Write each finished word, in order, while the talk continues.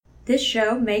This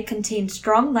show may contain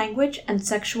strong language and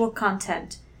sexual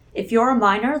content. If you're a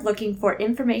minor looking for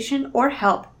information or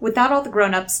help without all the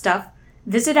grown-up stuff,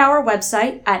 visit our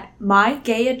website at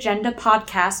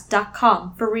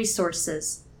mygayagendapodcast.com for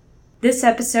resources. This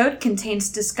episode contains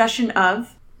discussion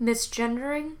of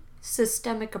misgendering,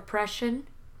 systemic oppression,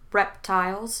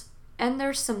 reptiles, and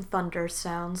there's some thunder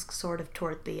sounds sort of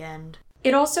toward the end.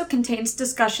 It also contains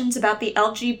discussions about the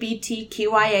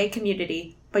LGBTQIA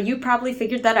community, but you probably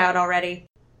figured that out already.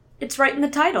 It's right in the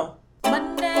title.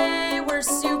 Monday, we're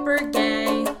super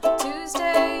gay.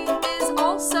 Tuesday is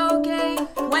also gay.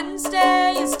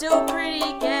 Wednesday is still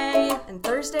pretty gay. And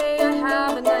Thursday, I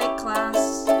have a night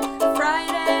class.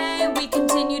 Friday, we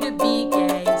continue to be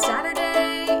gay.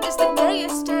 Saturday is the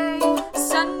gayest day.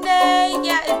 Sunday,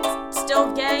 yeah, it's still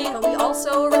gay, but we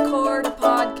also record a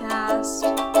podcast.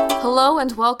 Hello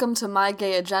and welcome to My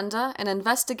Gay Agenda, an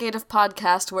investigative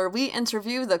podcast where we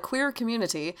interview the queer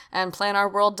community and plan our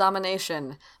world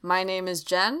domination. My name is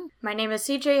Jen. My name is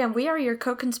CJ, and we are your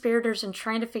co-conspirators in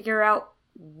trying to figure out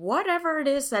whatever it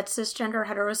is that cisgender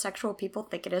heterosexual people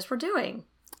think it is we're doing.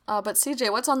 But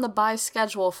CJ, what's on the bi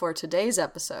schedule for today's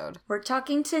episode? We're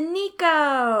talking to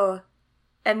Nico!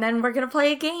 And then we're gonna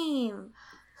play a game.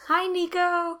 Hi,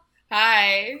 Nico!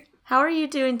 Hi. How are you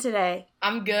doing today?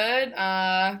 I'm good.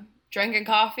 Drinking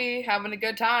coffee, having a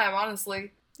good time,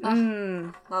 honestly.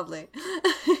 Lovely.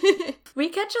 We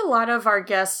catch a lot of our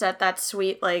guests at that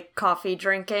sweet, coffee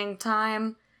drinking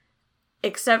time.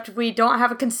 Except we don't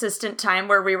have a consistent time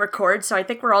where we record, so I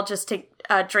think we're all just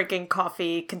drinking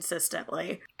coffee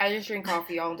consistently. I just drink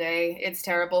coffee all day. It's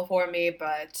terrible for me,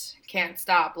 but can't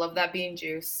stop. Love that bean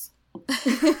juice.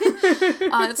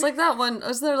 It's like that one,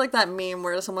 is there like that meme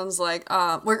where someone's like,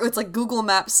 where it's like Google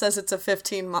Maps says it's a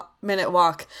 15-minute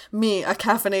walk. Me, a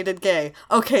caffeinated gay.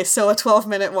 Okay, so a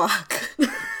 12-minute walk.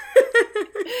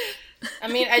 I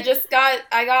mean, I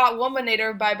got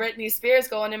Womanator by Britney Spears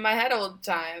going in my head all the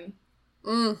time.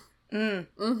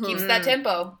 Keeps that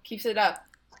tempo. Keeps it up.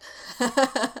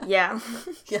 Yeah.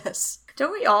 Yes.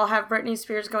 Don't we all have Britney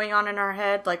Spears going on in our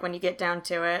head, when you get down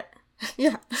to it?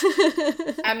 Yeah.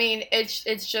 I mean, it's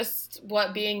just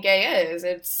what being gay is.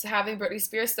 It's having Britney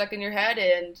Spears stuck in your head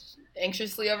and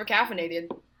anxiously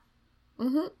overcaffeinated.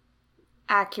 Mm-hmm.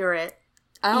 Accurate.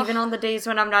 Even on the days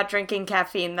when I'm not drinking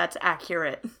caffeine, that's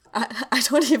accurate. I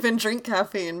don't even drink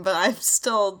caffeine, but I'm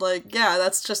still yeah,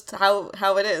 that's just how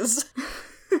it is.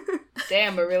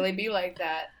 Damn, it really be like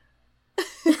that.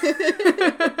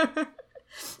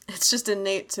 It's just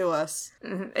innate to us.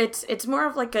 Mm-hmm. It's more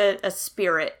of a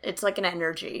spirit. It's like an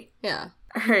energy. Yeah.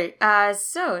 All right.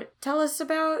 So tell us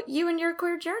about you and your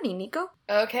queer journey, Nico.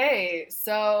 Okay,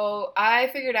 so I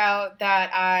figured out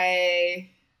that I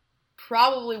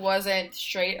probably wasn't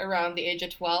straight around the age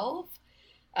of 12.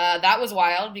 That was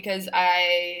wild because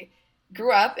I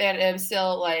grew up and am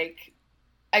still I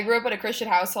grew up in a Christian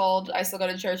household. I still go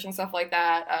to church and stuff like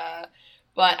that.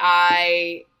 But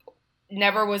I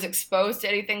never was exposed to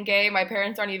anything gay. My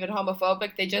parents aren't even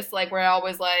homophobic. They just were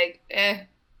always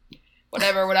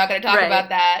whatever, we're not going to talk right. about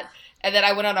that. And then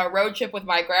I went on a road trip with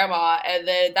my grandma, and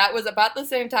then that was about the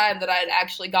same time that I had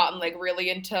actually gotten really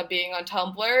into being on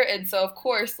Tumblr. And so of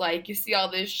course you see all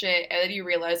this shit and then you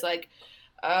realize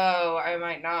oh, I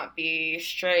might not be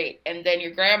straight. And then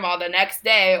your grandma the next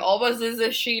day, almost as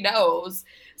if she knows,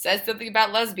 says something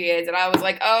about lesbians, and I was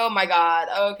like, oh my god,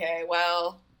 okay,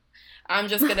 well, I'm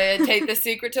just gonna take this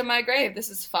secret to my grave. This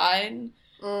is fine.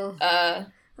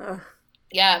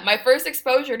 Yeah, my first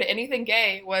exposure to anything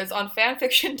gay was on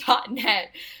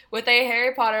fanfiction.net with a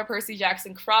Harry Potter Percy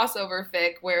Jackson crossover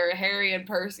fic where Harry and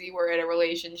Percy were in a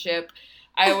relationship.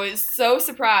 I was so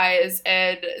surprised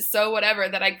and so whatever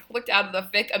that I clicked out of the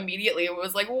fic immediately and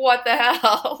was like, what the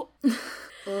hell?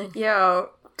 Yo,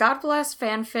 God bless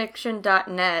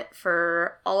fanfiction.net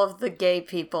for all of the gay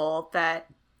people that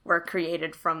were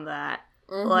created from that.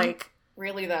 Mm-hmm.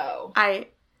 Really though.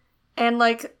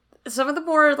 Some of the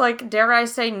more, dare I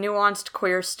say, nuanced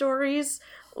queer stories,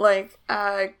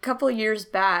 a couple of years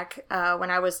back, when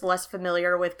I was less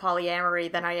familiar with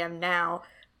polyamory than I am now,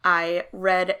 I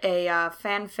read a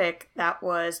fanfic that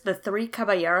was The Three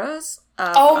Caballeros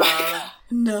of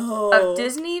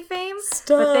Disney fame.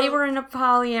 Stop. But they were in a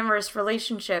polyamorous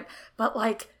relationship.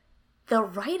 But, the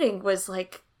writing was,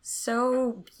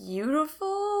 so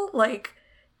beautiful.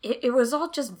 It was all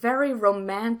just very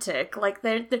romantic.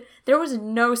 There was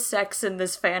no sex in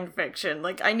this fan fiction.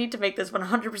 I need to make this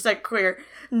 100% clear.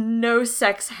 No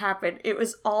sex happened. It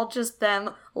was all just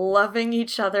them loving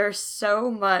each other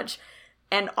so much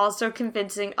and also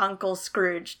convincing Uncle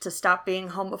Scrooge to stop being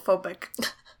homophobic.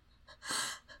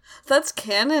 That's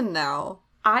canon now.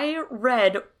 I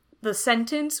read the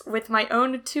sentence with my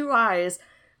own two eyes.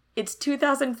 It's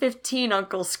 2015,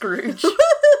 Uncle Scrooge.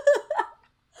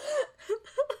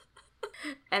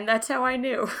 And that's how I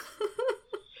knew.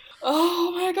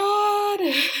 Oh my god.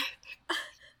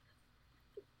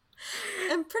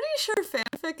 I'm pretty sure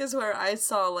fanfic is where I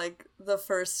saw, like,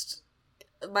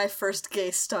 my first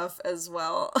gay stuff as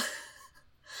well.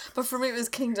 But for me, it was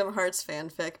Kingdom Hearts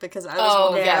fanfic, because I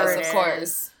was one of yes, those. of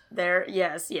course.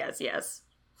 Yes.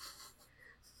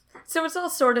 So it's all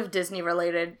sort of Disney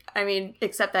related. I mean,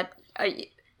 except that,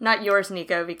 not yours,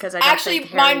 Nico, because I don't Actually,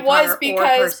 think Harry mine was Potter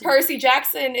because or Percy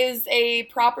Jackson is a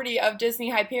property of Disney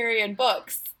Hyperion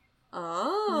Books.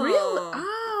 Oh. Really?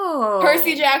 Oh.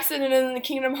 Percy Jackson and then the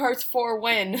Kingdom Hearts 4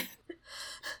 win.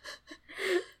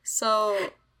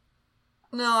 So,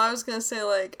 no, I was gonna say,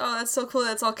 like, oh, that's so cool,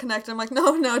 that's all connected. I'm like,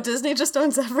 no, Disney just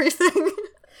owns everything.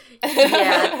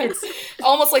 Yeah, it's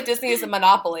almost like Disney is a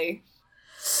monopoly.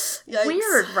 Yikes.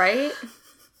 weird, right?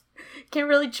 Can't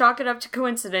really chalk it up to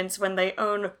coincidence when they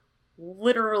own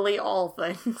literally all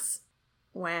things.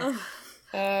 Wow.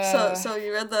 So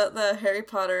you read the Harry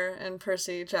Potter and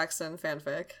Percy Jackson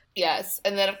fanfic? Yes,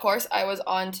 and then of course I was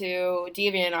on to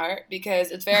DeviantArt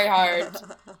because it's very hard.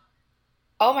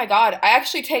 Oh my god, I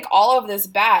actually take all of this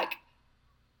back.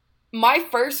 My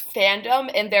first fandom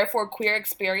and therefore queer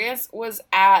experience was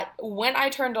at when I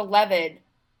turned 11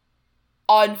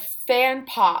 on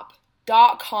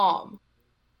fanpop.com.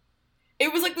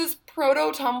 It was like this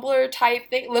proto-Tumblr type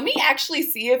thing. Let me actually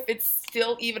see if it's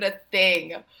still even a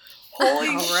thing. Holy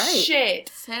Alright. shit.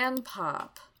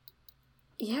 Fanpop.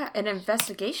 Yeah, an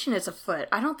investigation is afoot.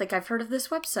 I don't think I've heard of this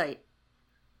website.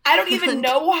 I don't even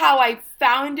know how I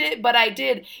found it, but I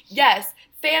did. Yes,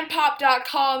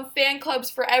 fanpop.com, fan clubs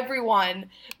for everyone.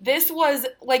 This was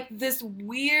like this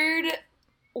weird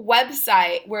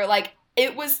website where like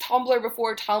it was Tumblr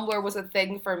before Tumblr was a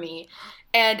thing for me.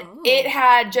 And it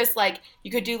had just like,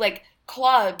 you could do like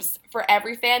clubs for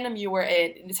every fandom you were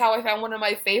in. It's how I found one of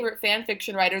my favorite fan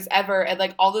fiction writers ever and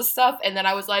like all this stuff. And then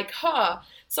I was like,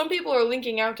 some people are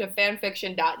linking out to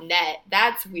fanfiction.net.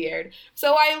 That's weird.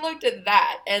 So I looked at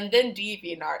that and then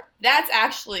DeviantArt. That's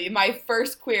actually my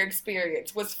first queer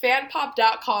experience was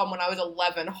fanpop.com when I was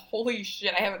 11. Holy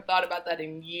shit, I haven't thought about that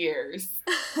in years.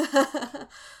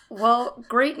 Well,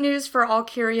 great news for all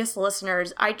curious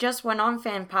listeners. I just went on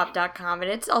fanpop.com and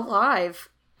it's alive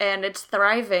and it's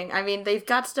thriving. I mean, they've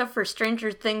got stuff for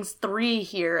Stranger Things 3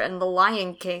 here and The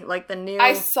Lion King, like the new...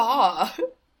 I saw.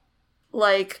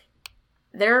 Like,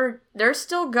 they're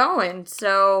still going,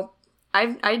 so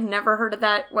I'd never heard of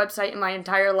that website in my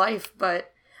entire life,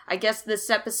 but I guess this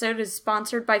episode is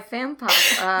sponsored by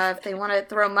Fanpop. If they want to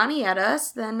throw money at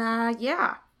us, then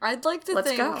yeah. I'd like to Let's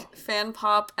think go.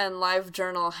 Fanpop and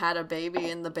LiveJournal had a baby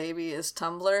and the baby is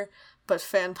Tumblr, but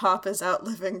Fanpop is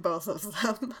outliving both of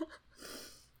them.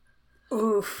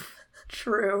 Oof.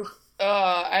 True.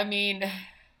 I mean,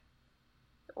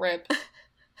 rip.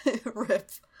 Rip.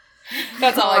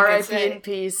 That's all I can R.I.P. say. in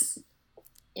peace.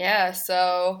 Yeah,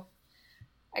 so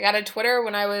I got a Twitter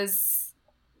when I was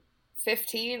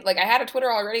 15. Like, I had a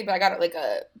Twitter already, but I got like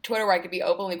a Twitter where I could be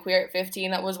openly queer at 15.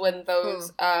 That was when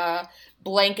those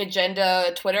blank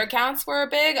agenda Twitter accounts were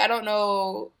big. I don't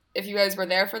know if you guys were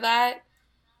there for that.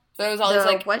 So it was all these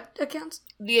like what accounts?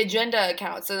 the agenda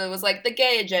accounts. So it was like the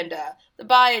gay agenda, the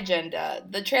bi agenda,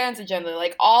 the trans agenda,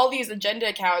 like all these agenda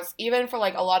accounts, even for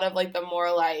like a lot of like the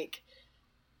more like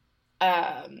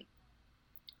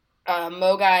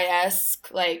Mogai-esque,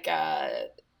 like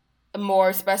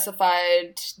more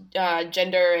specified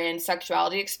gender and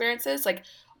sexuality experiences, like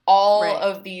all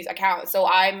of these accounts. So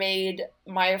I made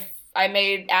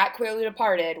at Queerly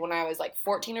Departed when I was like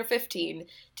 14 or 15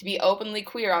 to be openly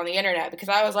queer on the internet because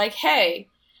I was like, hey,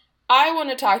 I want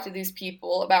to talk to these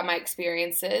people about my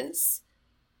experiences.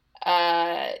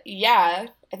 Yeah,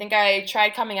 I think I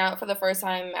tried coming out for the first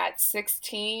time at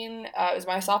 16. It was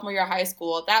my sophomore year of high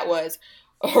school. That was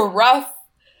rough.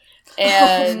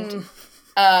 And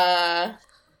I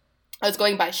was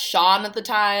going by Sean at the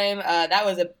time. That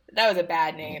was a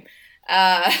bad name.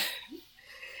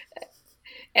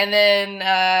 And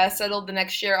then settled the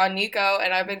next year on Nico,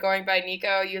 and I've been going by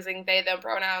Nico using they, them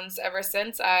pronouns ever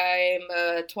since. I'm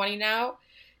 20 now,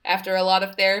 after a lot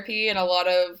of therapy and a lot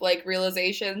of like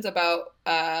realizations about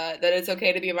that it's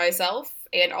okay to be myself,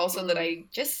 and also that I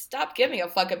just stopped giving a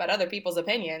fuck about other people's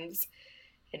opinions.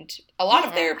 And a lot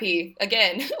of therapy.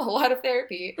 Again, a lot of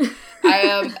therapy. I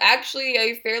am actually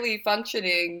a fairly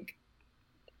functioning,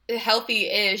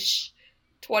 healthy-ish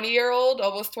 20-year-old,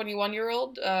 almost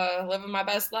 21-year-old, living my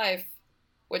best life,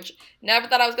 which never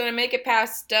thought I was going to make it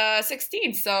past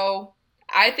 16, so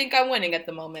I think I'm winning at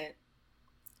the moment.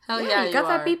 Hell yeah, you got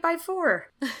are. that beat by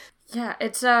 4. Yeah,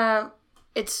 it's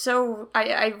so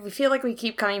I feel like we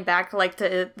keep coming back like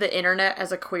to the internet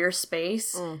as a queer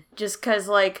space, just because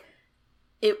like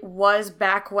it was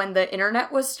back when the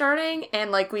internet was starting,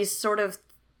 and like we sort of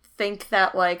think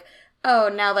that like,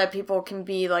 oh, now that people can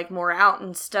be like more out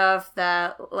and stuff,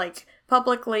 that like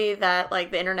publicly, that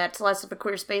like the internet's less of a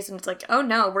queer space, and it's like, oh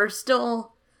no, we're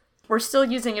still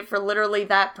using it for literally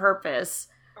that purpose.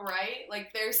 Right?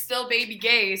 Like, there's still baby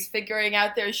gays figuring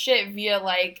out their shit via,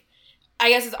 like, I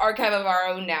guess it's Archive of Our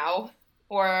Own now,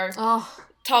 or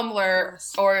Tumblr,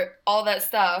 yes. or all that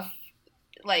stuff.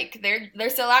 Like, they're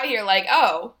still out here, like,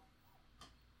 oh,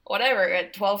 whatever,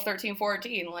 at 12, 13,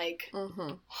 14, like,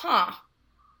 huh,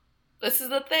 this is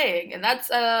the thing. And that's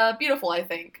beautiful, I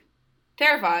think.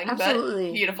 Terrifying, Absolutely.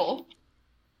 But beautiful.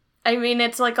 I mean,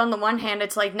 it's like, on the one hand,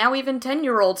 it's like, now even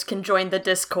 10-year-olds can join the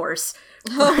discourse.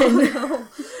 Oh,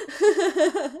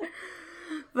 no.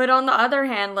 But on the other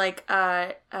hand, like,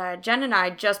 Jen and I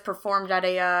just performed at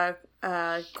a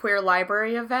queer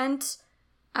library event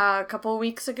a couple of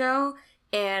weeks ago,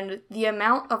 and the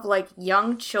amount of, like,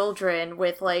 young children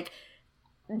with, like,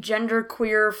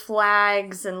 genderqueer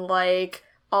flags and, like,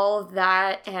 all of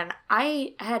that, and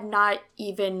I had not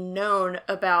even known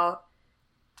about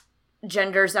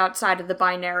genders outside of the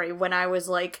binary when I was,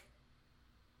 like,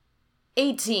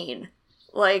 18.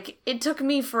 Like, it took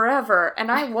me forever,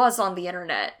 and I was on the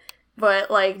internet.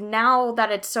 But, like, now that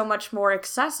it's so much more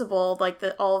accessible, like,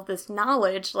 all of this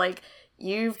knowledge, like,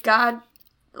 you've got,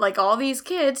 like, all these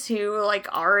kids who, like,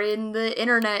 are in the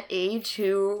internet age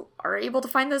who are able to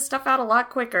find this stuff out a lot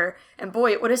quicker. And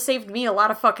boy, it would have saved me a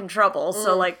lot of fucking trouble.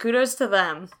 So, like, kudos to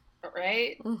them.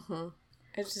 Right?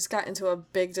 I just got into a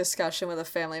big discussion with a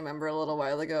family member a little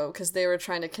while ago because they were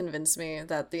trying to convince me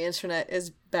that the internet is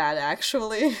bad,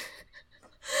 actually.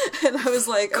 And I was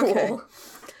like, Cool. okay,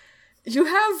 you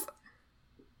have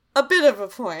a bit of a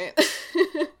point.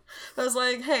 I was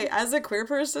like, hey, as a queer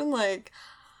person, like,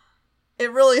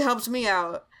 it really helped me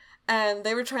out. And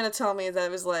they were trying to tell me that it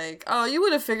was like, oh, you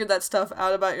would have figured that stuff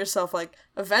out about yourself, like,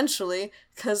 eventually,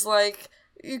 because, like,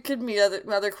 you could meet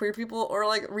other queer people or,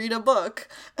 like, read a book.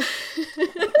 I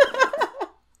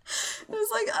was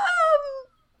like,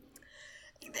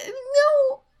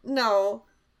 no.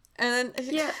 And then...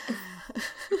 Yeah.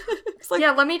 It's like,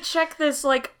 yeah, let me check this,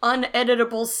 like,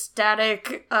 uneditable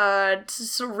static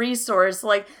resource.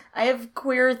 Like, I have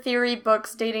queer theory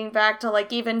books dating back to,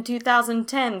 like, even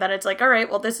 2010 that it's like, alright,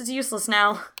 well, this is useless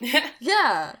now.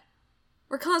 yeah.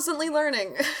 We're constantly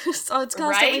learning. So it's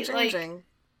constantly Right? changing. Like,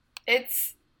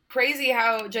 it's crazy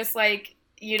how just, like,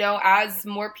 you know, as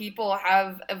more people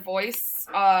have a voice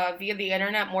via the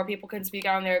internet, more people can speak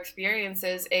out on their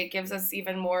experiences. It gives us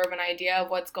even more of an idea of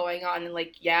what's going on. And,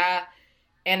 like, yeah,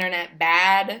 internet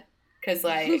bad, because,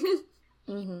 like,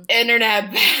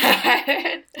 internet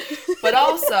bad. But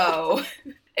also,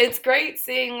 it's great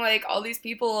seeing, like, all these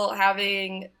people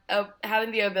having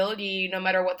the ability, no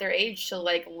matter what their age, to,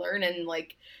 like, learn and,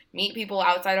 like, meet people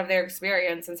outside of their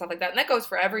experience and stuff like that. And that goes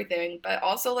for everything. But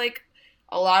also, like,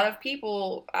 a lot of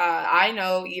people I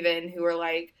know even who are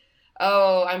like,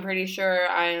 oh, I'm pretty sure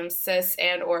I am cis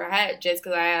and or het just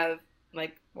because I have,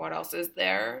 like, what else is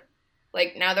there?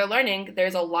 Like, now they're learning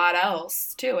there's a lot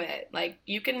else to it. Like,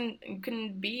 you can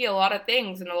be a lot of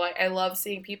things. And, like, I love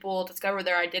seeing people discover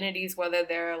their identities, whether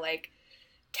they're, like,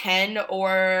 10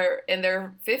 or in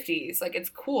their 50s. Like, it's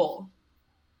cool.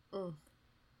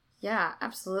 Yeah,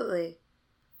 absolutely.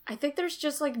 I think there's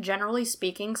just, like, generally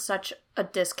speaking, such a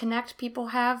disconnect people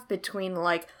have between,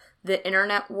 like, the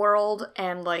internet world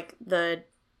and, like, the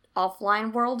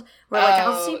offline world. Where, like,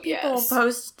 I'll see people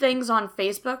post things on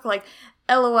Facebook, like,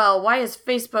 LOL, why is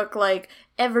Facebook, like,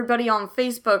 everybody on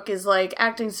Facebook is, like,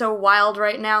 acting so wild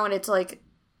right now? And it's like,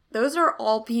 those are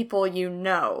all people you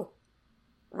know,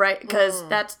 right? Because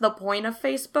that's the point of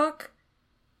Facebook,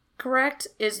 correct?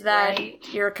 Is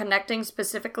that you're connecting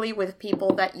specifically with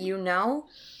people that you know.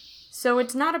 So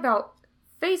it's not about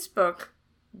Facebook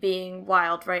being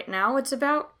wild right now. It's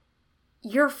about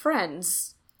your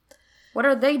friends. What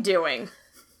are they doing?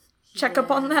 Check up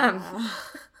on them.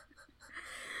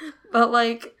 But,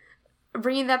 like,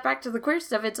 bringing that back to the queer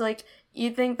stuff, it's like, you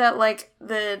think that, like,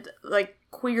 the, like,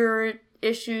 queer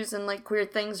issues and, like, queer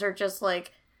things are just,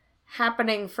 like,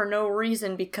 happening for no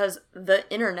reason because the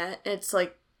internet. It's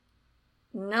like,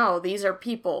 no, these are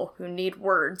people who need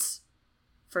words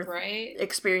for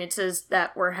experiences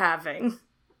that we're having.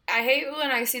 I hate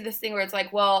when I see this thing where it's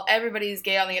like, well, everybody's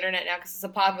gay on the internet now because it's a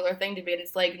popular thing to be. And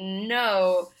it's like,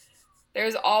 no,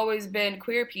 there's always been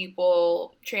queer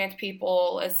people, trans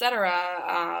people,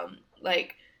 etc.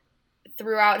 Like,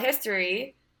 throughout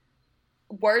history,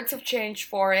 words have changed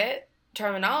for it.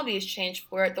 terminology has changed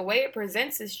for it. The way it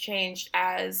presents has changed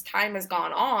as time has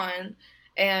gone on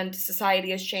and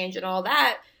society has changed and all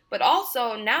that. But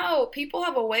also now people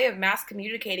have a way of mass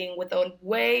communicating with a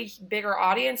way bigger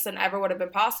audience than ever would have been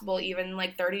possible even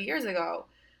like 30 years ago.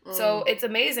 So it's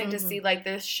amazing to see like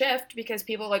this shift because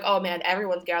people are like, oh man,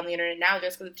 everyone's getting on the internet now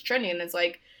just because it's trending. And it's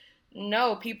like,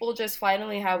 no, people just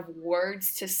finally have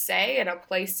words to say and a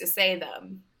place to say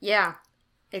them. Yeah,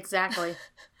 exactly.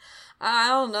 I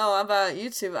don't know about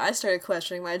you two, but I started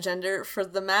questioning my gender for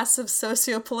the massive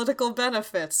socio-political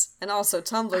benefits. And also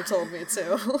Tumblr told me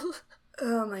to.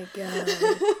 Oh my god.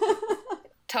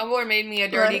 Tumblr made me a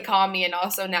dirty commie and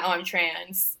also now I'm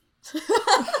trans.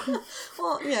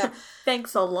 Well, yeah.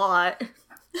 Thanks a lot.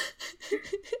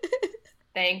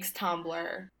 Thanks,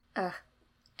 Tumblr.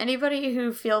 Anybody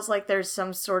who feels like there's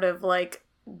some sort of, like,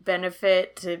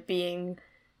 benefit to being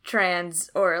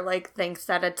trans or, like, thinks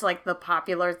that it's, like, the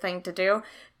popular thing to do,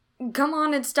 come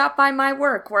on and stop by my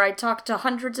work where I talk to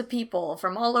hundreds of people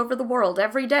from all over the world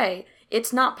every day.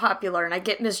 It's not popular and I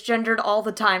get misgendered all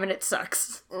the time and it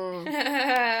sucks.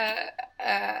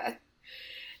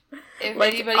 If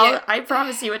Like, anybody, I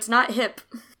promise you, it's not hip.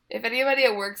 if anybody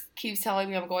at work keeps telling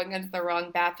me I'm going into the wrong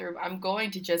bathroom, I'm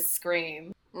going to just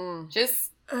scream.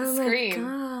 Just scream.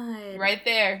 My God. Right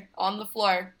there on the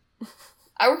floor.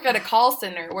 I work at a call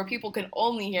center where people can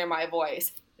only hear my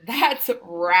voice. That's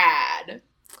rad.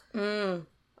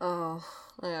 Oh,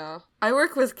 yeah. I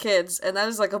work with kids, and that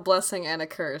is like a blessing and a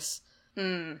curse.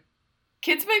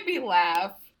 Kids make me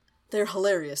laugh. They're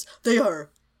hilarious. They are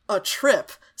a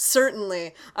trip,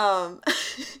 certainly.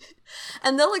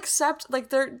 And they'll accept, like,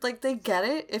 they get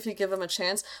it if you give them a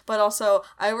chance. But also,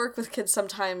 I work with kids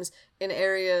sometimes in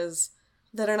areas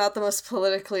that are not the most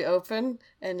politically open,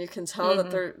 and you can tell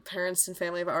that their parents and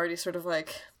family have already sort of,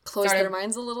 like, closed their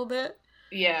minds a little bit.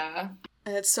 Yeah.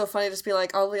 And it's so funny to just be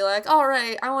like, I'll be like, all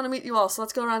right, I want to meet you all, so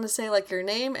let's go around and say, like, your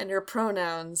name and your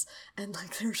pronouns. And,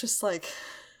 like, they're just, like,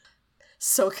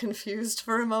 so confused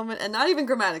for a moment. And not even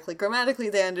grammatically. Grammatically,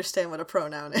 they understand what a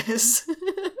pronoun is.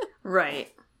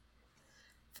 Right.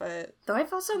 But Though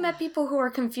I've also met people who are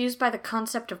confused by the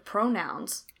concept of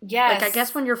pronouns. Yes. Like, I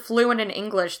guess when you're fluent in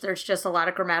English, there's just a lot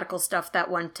of grammatical stuff that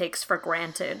one takes for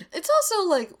granted. it's also,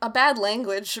 like, a bad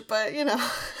language, but, you know.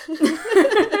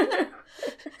 It's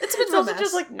a bit It's of a also mess.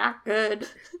 just, like, not good.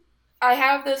 I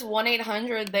have this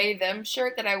 1-800-they-them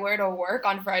shirt that I wear to work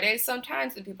on Fridays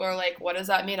sometimes, and people are like, what does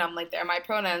that mean? I'm like, they're my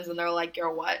pronouns, and they're like,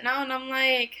 you're what now? And I'm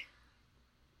like,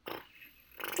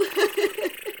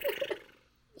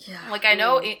 Yeah. like I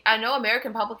know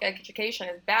American public education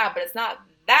is bad, but it's not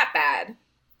that bad.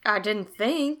 I didn't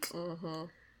think. Oh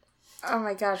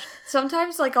my gosh.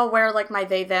 Sometimes, like, I'll wear, like, my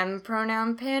they-them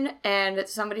pronoun pin, and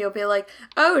somebody will be like,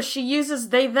 oh, she uses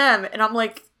they-them, and I'm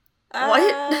like,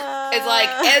 what? It's like,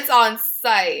 it's on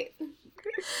site.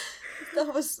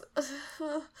 That was...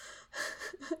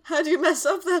 How do you mess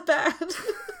up that bad?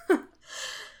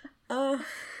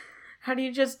 How do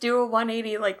you just do a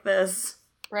 180 like this?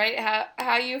 Right?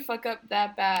 How you fuck up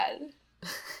that bad?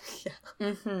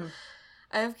 Yeah.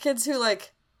 I have kids who,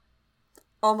 like,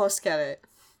 almost get it.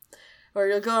 Or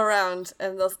you'll go around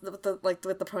and they'll with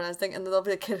the pronouns thing, and there'll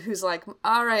be a kid who's like,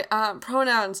 all right,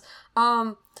 pronouns,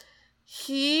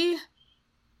 he,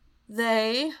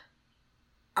 they,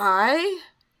 I,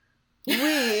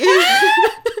 we.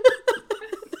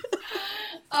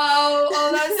 Oh,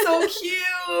 that's so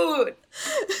cute.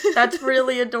 That's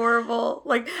really adorable.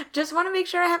 Like, just want to make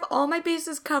sure I have all my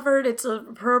bases covered. It's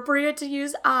appropriate to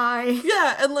use I.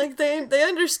 Yeah, and, like, they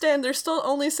understand they're still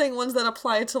only saying ones that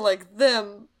apply to, like,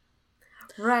 them.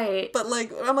 Right. But,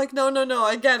 like, I'm like, no,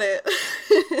 I get it.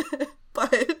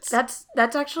 But That's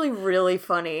actually really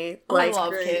funny. Like, I love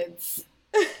great. kids.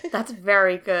 that's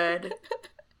very good.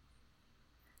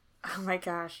 Oh my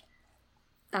gosh.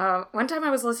 One time I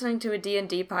was listening to a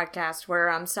D&D podcast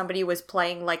where somebody was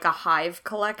playing, like, a hive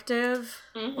collective,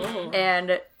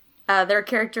 and their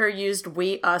character used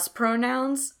we, us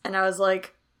pronouns, and I was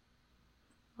like,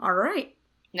 all right,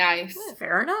 Nice.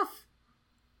 fair enough.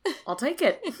 I'll take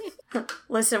it.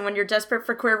 Listen, when you're desperate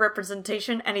for queer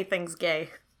representation, anything's gay.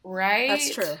 Right?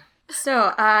 that's true.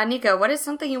 So, Nico, what is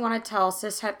something you want to tell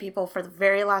cishet people for the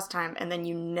very last time, and then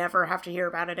you never have to hear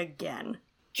about it again?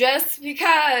 Just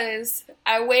because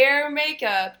I wear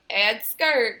makeup and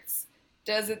skirts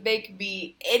doesn't make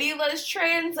me any less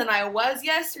trans than I was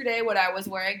yesterday when I was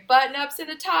wearing button-ups and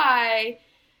a tie.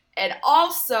 And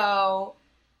also,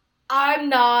 I'm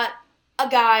not a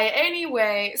guy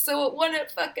anyway, so it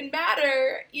wouldn't fucking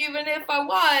matter even if I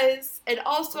was. And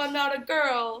also, I'm not a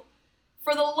girl.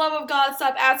 For the love of God,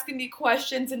 stop asking me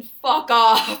questions and fuck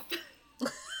off.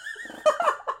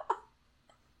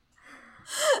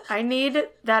 I need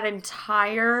that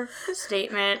entire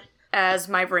statement as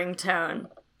my ringtone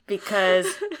because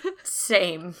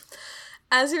same.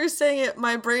 As you were saying it,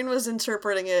 my brain was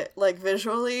interpreting it, like,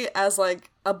 visually as, like,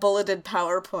 a bulleted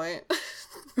PowerPoint.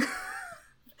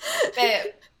 Bam,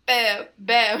 bam,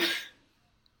 bam.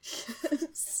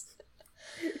 Yes.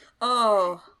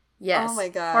 Oh. Yes. Oh my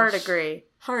gosh.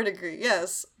 Hard agree.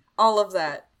 Yes. All of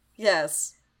that.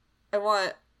 Yes. I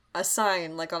want a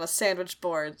sign, like, on a sandwich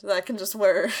board that I can just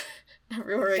wear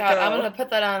everywhere God, I go. I'm gonna put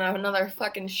that on another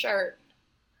fucking shirt.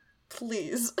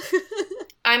 Please.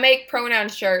 I make pronoun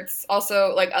shirts,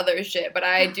 also like other shit, but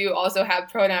I do also have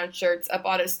pronoun shirts up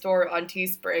on a store on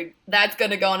Teespring. That's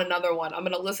gonna go on another one. I'm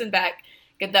gonna listen back,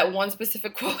 get that one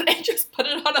specific quote, and just put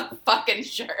it on a fucking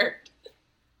shirt.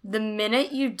 The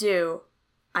minute you do,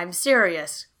 I'm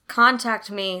serious. Contact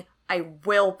me. I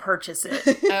will purchase it.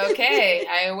 Okay,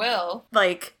 I will.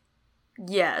 Like,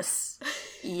 yes.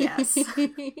 Yes.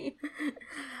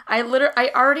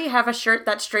 I already have a shirt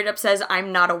that straight up says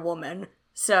I'm not a woman.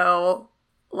 So,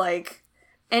 like,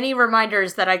 any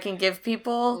reminders that I can give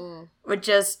people would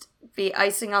just be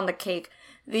icing on the cake.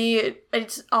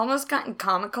 It's almost gotten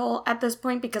comical at this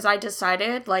point because I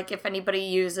decided, like, if anybody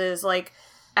uses, like,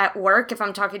 at work, if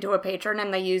I'm talking to a patron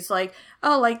and they use, like,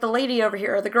 oh, like, the lady over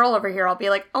here or the girl over here, I'll be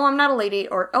like, oh, I'm not a lady,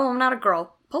 or, oh, I'm not a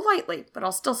girl. Politely, but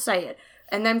I'll still say it.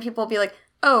 And then people will be like,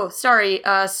 oh, sorry,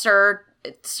 sir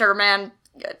man,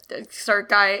 sir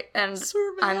guy, and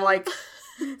Sir man. I'm like,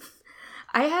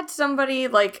 I had somebody,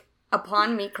 like,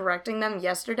 upon me correcting them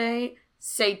yesterday,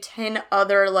 say 10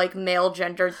 other, like,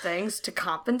 male-gendered things to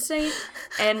compensate,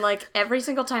 and, like, every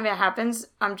single time it happens,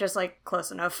 I'm just like,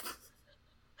 close enough.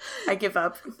 I give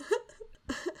up.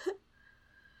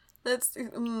 That's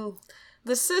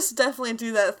the cis definitely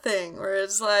do that thing where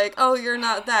it's like, oh, you're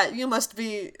not that. You must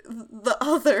be the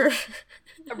other.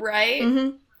 Right?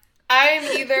 Mm-hmm. I'm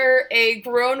either a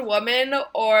grown woman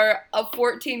or a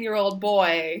 14-year-old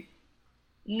boy.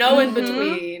 No in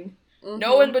between.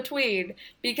 No in between.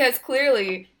 Because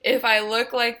clearly, if I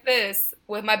look like this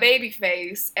with my baby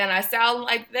face and I sound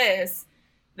like this,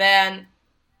 then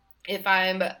if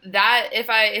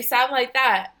I sound like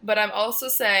that, but I'm also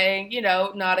saying, you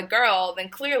know, not a girl, then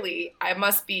clearly I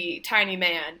must be tiny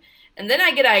man. And then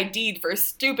I get ID'd for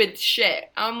stupid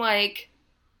shit. I'm like,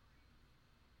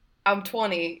 I'm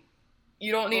 20.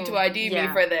 You don't need to ID me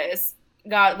for this.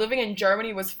 God, living in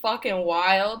Germany was fucking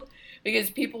wild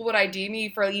because people would ID me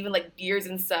for even like beers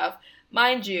and stuff.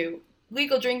 Mind you,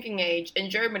 legal drinking age in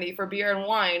Germany for beer and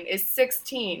wine is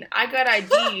 16. I got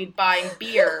ID'd buying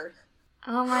beer.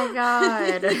 Oh my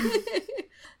god.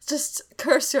 Just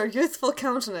curse your youthful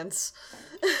countenance.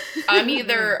 I'm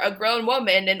either a grown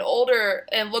woman and older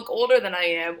and look older than I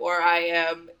am, or I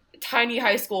am a tiny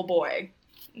high school boy.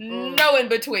 No in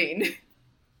between.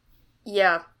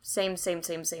 Yeah, same.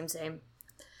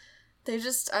 They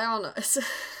just, I don't know.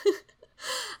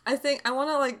 I think I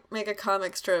want to, like, make a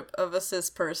comic strip of a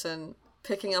cis person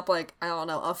picking up, like, I don't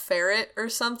know, a ferret or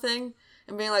something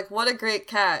and being like, what a great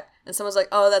cat. And someone's like,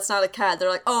 oh, that's not a cat. They're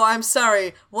like, oh, I'm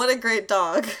sorry. What a great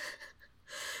dog.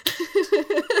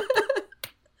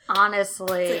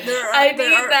 Honestly. I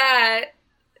need that.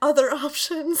 Other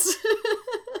options.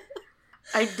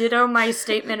 I ditto my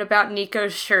statement about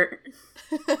Nico's shirt.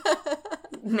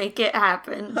 Make it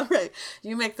happen. All right.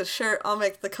 You make the shirt, I'll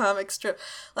make the comic strip.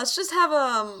 Let's just have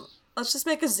let's just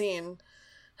make a zine.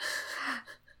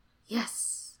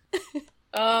 Yes.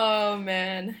 Oh,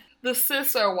 man. The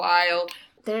cis are wild.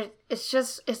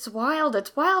 It's wild.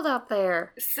 It's wild out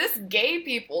there. Cis gay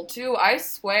people, too, I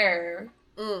swear.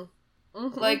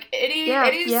 Mm-hmm. Like,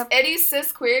 any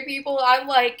cis queer people, I'm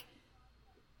like,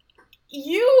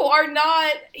 you are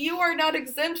not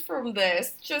exempt from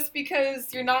this just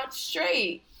because you're not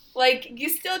straight. Like, you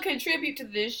still contribute to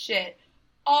this shit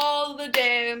all the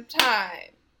damn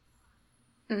time.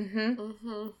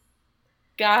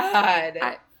 God.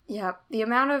 The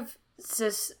amount of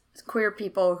cis queer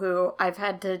people who I've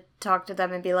had to talk to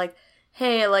them and be like,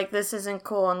 hey, like, this isn't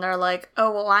cool, and they're like,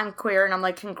 oh, well, I'm queer, and I'm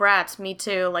like, congrats, me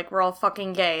too, like, we're all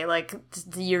fucking gay, like,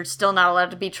 you're still not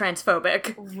allowed to be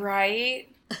transphobic. Right?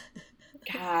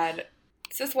 God.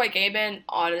 Cis white gay men,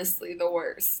 honestly, the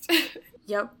worst.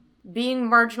 Yep. Being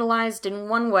marginalized in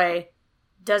one way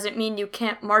doesn't mean you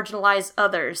can't marginalize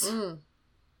others.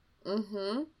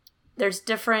 There's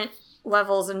different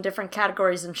levels and different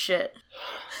categories and shit.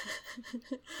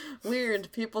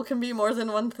 Weird. People can be more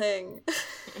than one thing.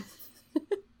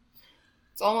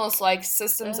 It's almost like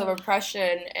systems of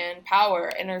oppression and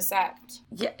power intersect.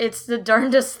 Yeah, it's the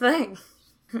darndest thing.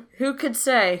 Who could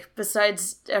say,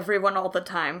 besides everyone all the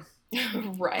time?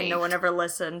 Right. And no one ever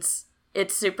listens.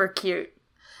 It's super cute.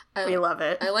 We love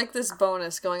it. I like this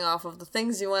bonus going off of the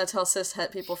things you want to tell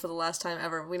cis-het people for the last time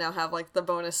ever. We now have, like, the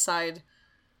bonus side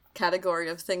category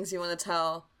of things you want to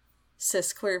tell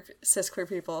cis-queer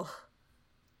people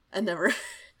and never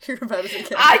hear about it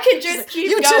again. I could just keep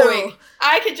you going. too.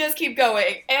 I could just keep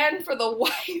going. And for the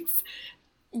whites,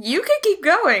 You can keep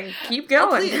going. Keep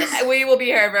going. please. we will be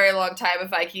here a very long time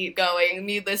if I keep going.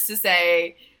 Needless to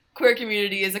say, queer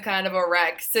community is a kind of a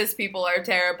wreck. Cis people are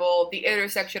terrible. The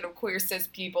intersection of queer cis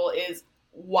people is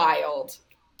wild.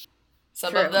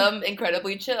 Some of True. them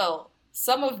incredibly chill.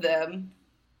 Some of them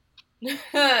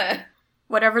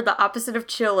Whatever the opposite of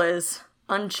chill is,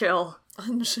 unchill.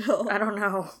 Unchill. I don't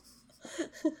know.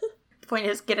 The point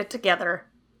is, get it together,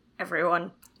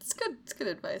 everyone. It's good. It's good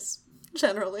advice.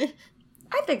 Generally.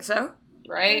 I think so.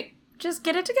 right? Just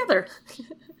get it together.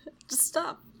 Just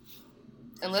stop.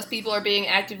 Unless people are being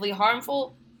actively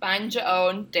harmful, find your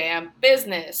own damn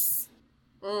business.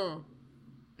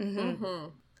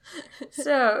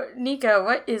 So, Nico,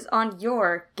 what is on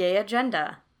your gay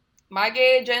agenda? My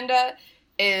gay agenda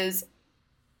is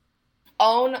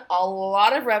own a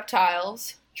lot of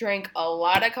reptiles, drink a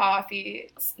lot of coffee,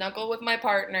 snuggle with my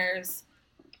partners,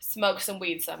 smoke some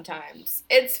weed sometimes.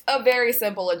 It's a very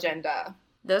simple agenda.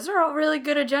 Those are all really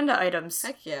good agenda items.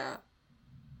 Heck yeah.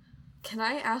 Can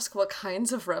I ask what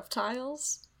kinds of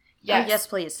reptiles? Yes. Yes,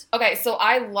 please. Okay, so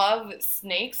I love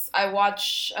snakes. I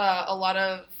watch a lot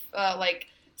of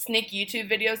snake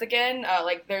YouTube videos again.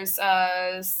 Like there's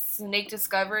Snake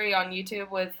Discovery on YouTube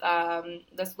with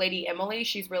this lady Emily.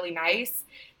 She's really nice.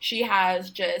 She has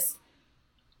just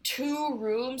 2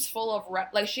 rooms full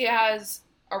of she has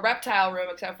a reptile room,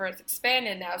 except for it's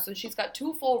expanded now. So she's got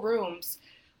 2 full rooms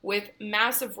with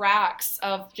massive racks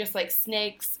of just like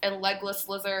snakes and legless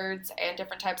lizards and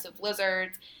different types of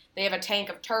lizards. They have a tank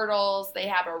of turtles. They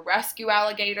have a rescue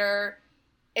alligator.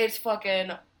 It's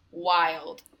fucking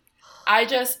wild.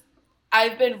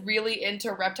 I've been really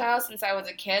into reptiles since I was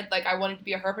a kid. Like, I wanted to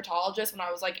be a herpetologist when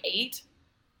I was like 8.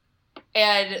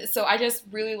 And so I just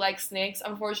really like snakes.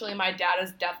 Unfortunately, my dad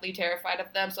is deathly terrified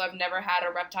of them, so I've never had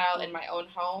a reptile in my own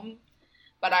home.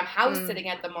 But I'm house sitting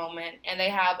at the moment, and they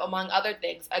have, among other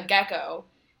things, a gecko.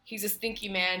 He's a stinky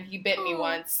man. He bit me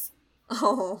once.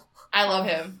 Oh. I love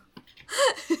him.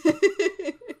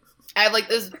 I have like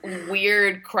this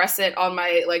weird crescent on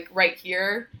my like right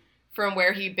here from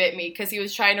where he bit me because he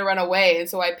was trying to run away, and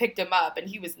so I picked him up, and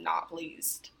he was not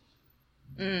pleased.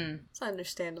 It's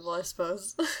understandable, I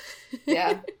suppose.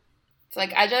 Yeah, it's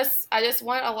like I just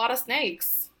want a lot of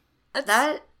snakes.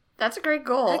 That's a great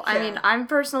goal. Heck I yeah. mean,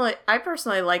 I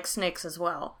personally like snakes as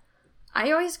well.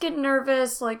 I always get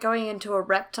nervous, like, going into a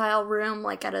reptile room,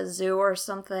 like, at a zoo or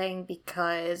something,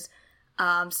 because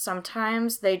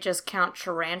sometimes they just count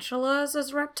tarantulas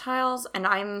as reptiles, and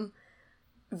I'm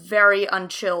very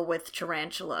unchill with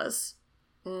tarantulas.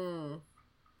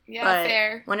 Yeah, But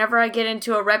fair. whenever I get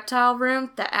into a reptile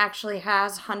room that actually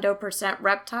has 100%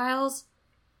 reptiles,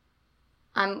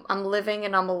 I'm living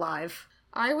and I'm alive.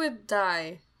 I would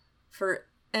die for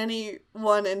any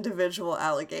one individual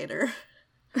alligator.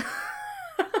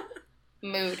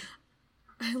 Mood.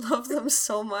 I love them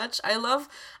so much. I love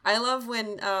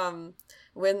when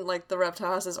like the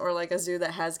reptile houses or like a zoo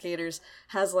that has gators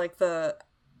has like the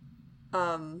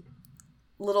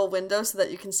little window so that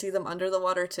you can see them under the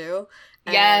water too.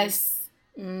 And, Yes.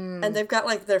 And they've got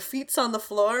like their feet's on the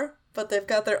floor, but they've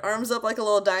got their arms up like a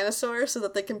little dinosaur so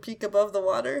that they can peek above the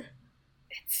water.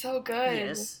 It's so good.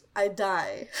 Yes. I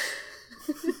die.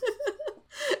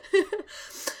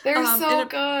 They're so in a-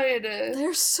 good.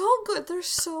 They're so good. They're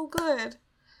so good.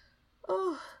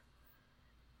 Oh.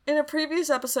 In a previous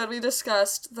episode, we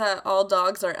discussed that all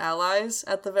dogs are allies,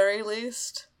 at the very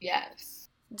least. Yes.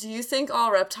 Do you think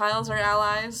all reptiles are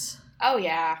allies? Oh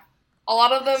yeah. A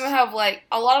lot of them have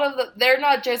they're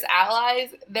not just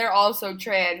allies, they're also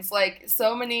trans. Like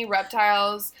so many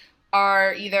reptiles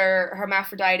are either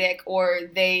hermaphroditic or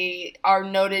they are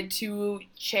noted to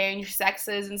change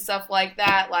sexes and stuff like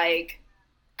that. Like,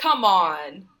 come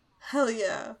on. Hell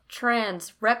yeah.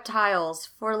 Trans reptiles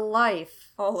for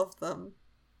life. All of them.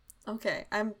 Okay,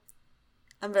 I'm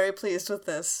very pleased with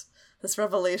this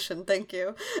revelation. Thank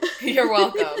you. You're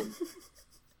welcome.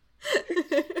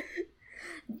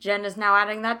 Jen is now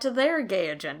adding that to their gay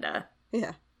agenda.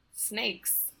 Yeah.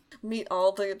 Snakes. Meet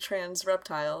all the trans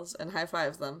reptiles and high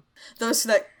five them. Those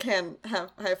that can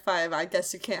have high five, I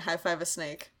guess you can't high five a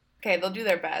snake. Okay, they'll do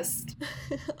their best.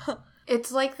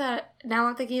 It's like that, now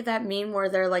I'm thinking of that meme where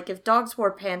they're like, if dogs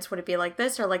wore pants, would it be like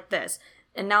this or like this?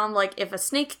 And now I'm like, if a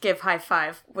snake give high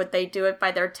five, would they do it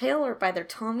by their tail or by their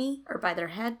tummy or by their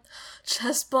head?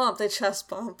 Chest bump. They chest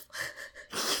bump.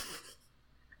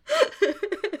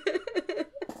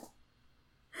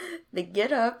 They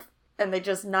get up, and they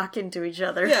just knock into each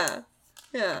other. Yeah.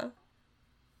 Yeah.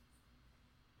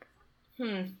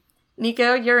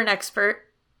 Nico, you're an expert.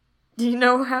 Do you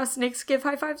know how snakes give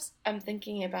high fives? I'm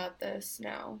thinking about this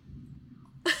now.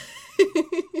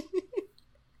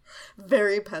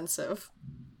 Very pensive.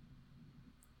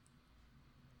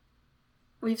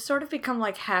 We've sort of become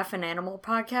like half an animal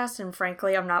podcast, and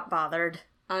frankly, I'm not bothered.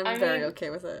 I'm very okay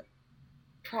with it.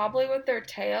 Probably with their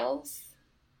tails.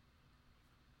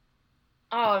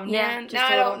 Oh, man. just Now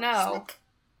a I little don't know. snake.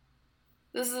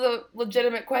 This is a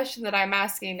legitimate question that I'm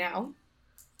asking now.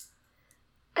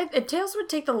 Tails would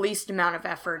take the least amount of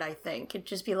effort, I think. It'd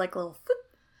just be like a little...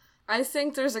 I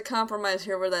think there's a compromise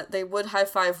here where that they would high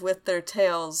five with their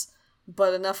tails,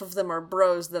 but enough of them are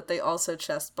bros that they also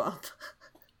chest bump.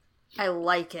 I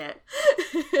like it.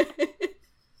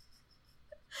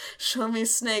 Show me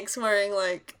snakes wearing,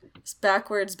 like,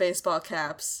 backwards baseball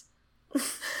caps.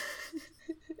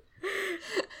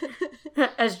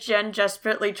 As Jen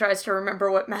desperately tries to remember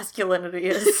what masculinity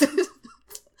is.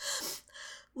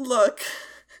 Look,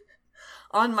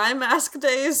 on my mask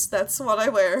days, that's what I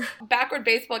wear. Backward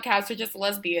baseball caps are just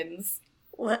lesbians.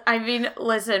 I mean,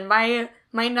 listen, my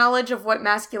knowledge of what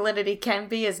masculinity can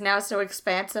be is now so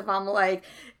expansive. I'm like,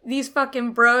 these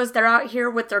fucking bros, they're out here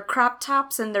with their crop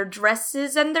tops and their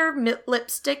dresses and their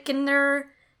lipstick and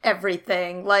their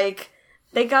everything. Like,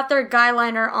 they got their guy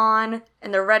liner on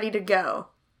and they're ready to go.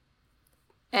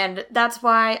 And that's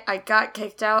why I got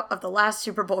kicked out of the last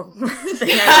Super Bowl thing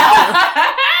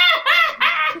I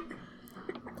went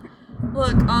to.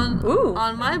 Look,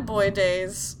 on my boy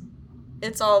days,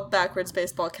 it's all backwards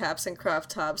baseball caps and crop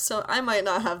tops, so I might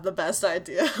not have the best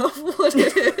idea of what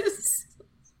it is.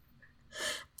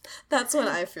 That's when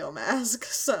I feel mask,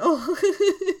 so...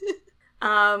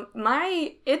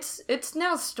 It's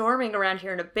now storming around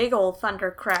here and a big old thunder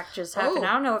crack just happened. Oh.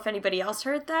 I don't know if anybody else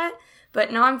heard that,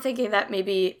 but now I'm thinking that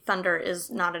maybe thunder is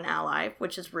not an ally,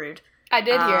 which is rude. I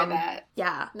did hear that.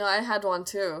 Yeah. No, I had one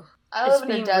too. I It's live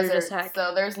in a being rude as desert, heck.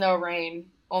 so there's no rain.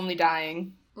 Only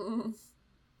dying. Mm.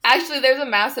 Actually, there's a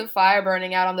massive fire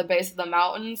burning out on the base of the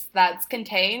mountains that's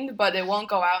contained, but it won't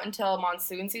go out until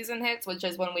monsoon season hits, which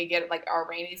is when we get, like, our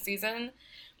rainy season.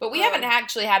 But we haven't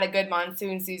actually had a good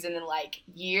monsoon season in, like,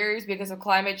 years because of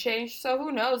climate change, so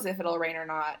who knows if it'll rain or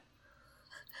not.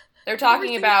 They're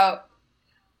talking about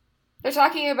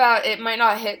it might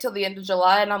not hit till the end of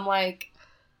July, and I'm like,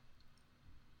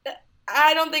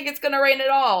 I don't think it's gonna rain at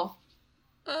all.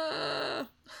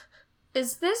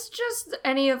 Is this just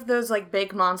any of those, like,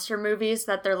 big monster movies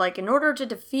that they're like, in order to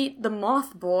defeat the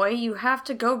Moth Boy, you have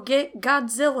to go get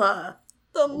Godzilla?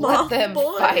 The Let moth them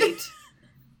boy. fight.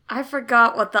 I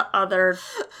forgot what the other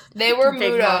They were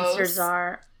big Mudos. monsters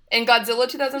are. In Godzilla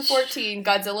 2014,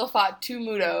 Godzilla fought 2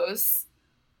 Mudos.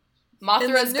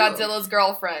 Mothra's new- Godzilla's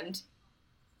girlfriend.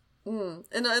 And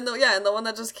the one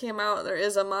that just came out, there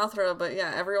is a Mothra, but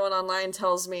yeah, everyone online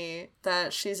tells me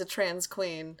that she's a trans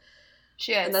queen,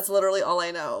 She is. and that's literally all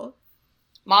I know.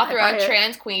 I buy Mothra, it.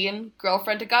 trans queen,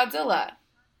 girlfriend to Godzilla.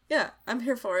 Yeah, I'm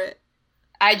here for it.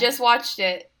 I just watched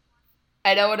it.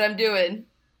 I know what I'm doing.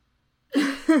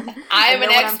 I I am know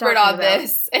an what I'm expert talking on about.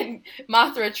 this. And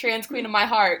Mothra, trans queen of my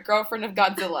heart, girlfriend of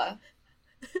Godzilla.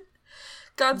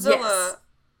 Godzilla, Yes.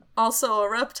 also a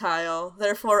reptile,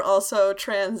 therefore also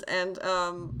trans and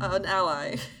an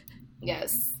ally.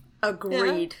 Yes.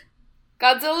 Agreed.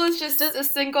 Godzilla is just a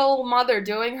single mother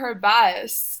doing her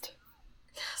best.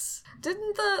 Yes.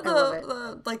 Didn't I love it.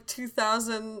 the like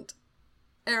 2000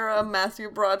 era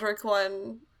Matthew Broderick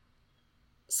one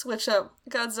switch up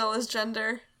Godzilla's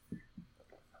gender?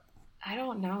 I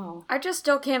don't know. I just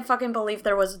still can't fucking believe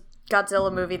there was a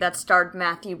Godzilla movie that starred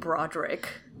Matthew Broderick.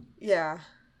 Yeah.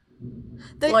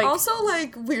 They Like- also,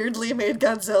 like, weirdly made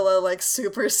Godzilla, like,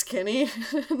 super skinny.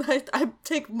 And I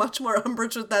take much more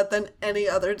umbrage with that than any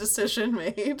other decision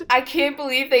made. I can't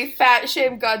believe they fat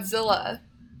shamed Godzilla.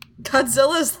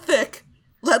 Godzilla's thick.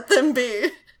 Let them be.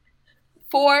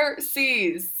 4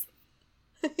 C's.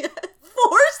 Yeah.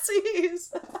 4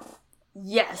 C's.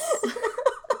 Yes.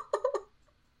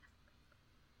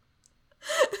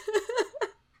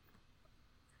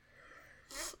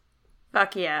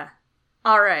 Fuck yeah.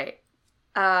 Alright.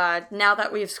 Now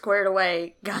that we've squared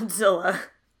away Godzilla,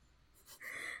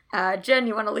 Jen,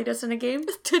 you want to lead us in a game?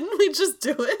 Didn't we just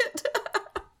do it?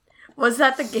 Was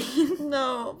that the game?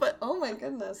 No, but oh my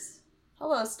goodness.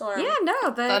 Hello, Storm. Yeah,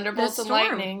 no, the Thunderbolts the and storm.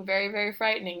 lightning. Very, very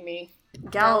frightening me.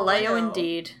 Galileo, Galileo.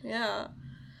 indeed. Yeah.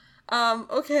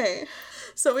 Okay.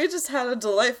 So we just had a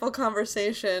delightful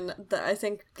conversation that I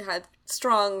think had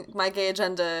strong My Gay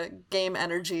Agenda game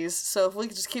energies. So if we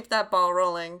could just keep that ball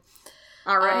rolling.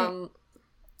 All right.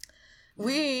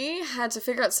 We had to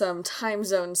figure out some time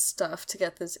zone stuff to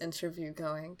get this interview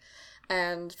going.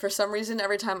 And for some reason,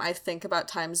 every time I think about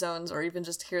time zones or even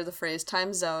just hear the phrase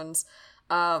time zones,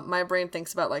 my brain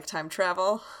thinks about, like, time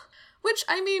travel. Which,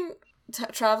 I mean,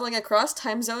 traveling across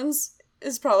time zones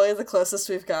is probably the closest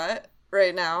we've got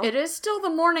right now. It is still the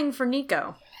morning for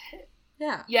Nico.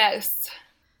 Yeah. Yes.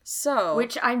 So.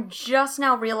 Which I'm just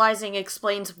now realizing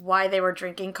explains why they were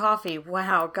drinking coffee.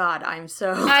 Wow, God, I'm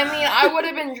so... I mean, I would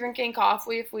have been drinking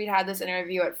coffee if we'd had this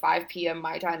interview at 5 p.m.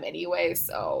 my time anyway,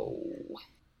 so...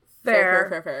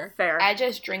 Fair. I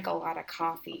just drink a lot of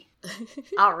coffee.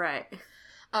 All right.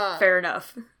 Fair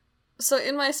enough. So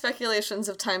in my speculations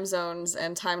of time zones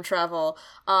and time travel,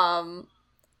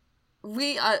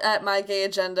 we at My Gay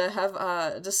Agenda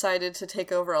have decided to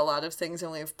take over a lot of things,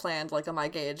 and we've planned like a My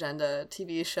Gay Agenda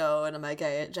TV show and a My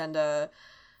Gay Agenda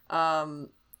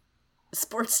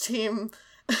sports team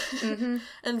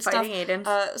and stuff. Fighting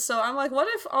Aiden. So I'm like, what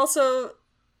if also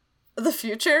the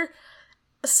future?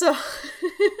 So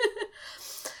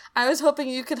I was hoping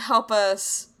you could help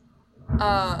us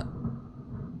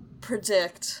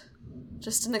predict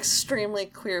just an extremely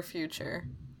queer future.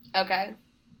 Okay.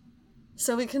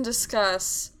 So we can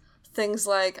discuss things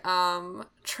like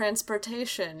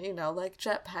transportation, you know, like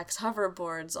jetpacks,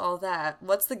 hoverboards, all that.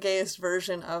 What's the gayest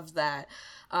version of that?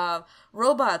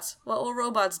 Robots. What will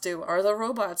robots do? Are the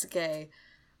robots gay?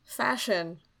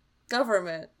 Fashion.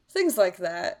 Government. Things like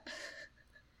that.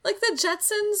 Like the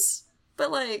Jetsons, but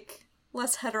like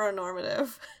less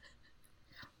heteronormative.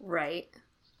 Right.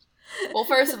 Well,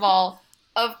 first of all,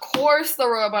 of course the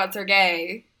robots are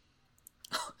gay.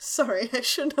 Sorry, I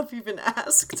shouldn't have even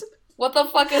asked. What the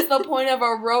fuck is the point of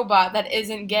a robot that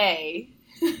isn't gay?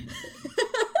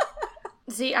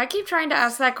 See, I keep trying to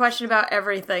ask that question about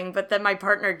everything, but then my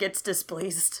partner gets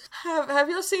displeased. Have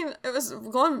you seen, it was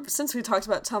going, since we talked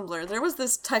about Tumblr, there was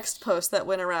this text post that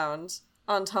went around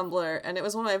on Tumblr, and it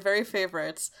was one of my very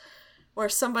favorites, where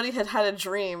somebody had a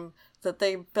dream that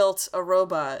they built a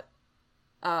robot,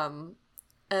 and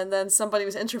then somebody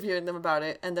was interviewing them about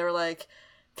it, and they were like,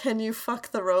 can you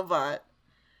fuck the robot?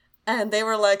 And they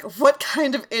were like, what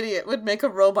kind of idiot would make a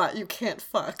robot you can't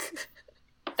fuck?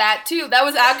 That too. That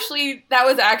was actually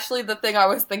the thing I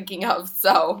was thinking of,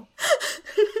 so.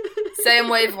 Same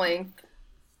wavelength.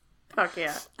 Fuck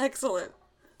yeah. Excellent.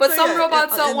 But So some yeah,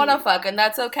 robots and- don't want to fuck, and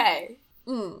that's okay.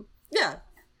 Yeah.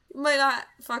 Might not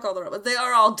fuck all the robots. They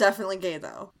are all definitely gay,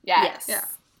 though. Yes. Yeah.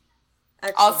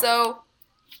 Excellent. Also,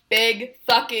 big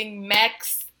fucking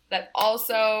mechs that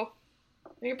also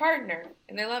are your partner,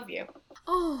 and they love you.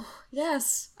 Oh,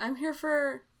 yes. I'm here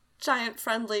for giant,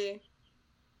 friendly,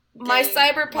 My gay,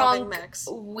 loving cyberpunk mechs.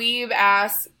 weeb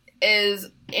ass is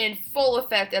in full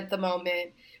effect at the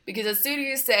moment, because as soon as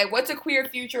you say, what's a queer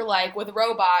future like with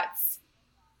robots,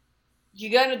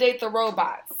 you're gonna date the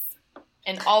robots.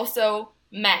 And also,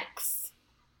 mechs.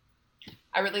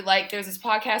 I really like, there's this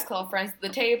podcast called Friends at the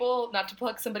Table, not to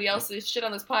plug somebody else's shit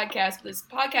on this podcast, but this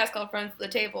podcast called Friends at the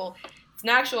Table. It's an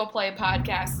actual play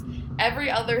podcast. Every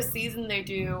other season they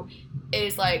do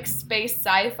is like space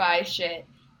sci-fi shit.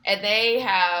 And they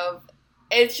have,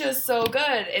 it's just so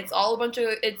good. It's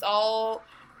all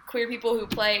queer people who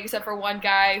play, except for one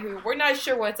guy who, we're not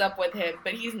sure what's up with him,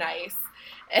 but he's nice.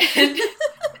 And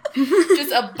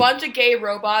just a bunch of gay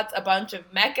robots, a bunch of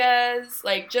mechas,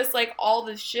 like, just like all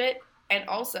this shit. And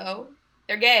also,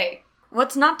 they're gay,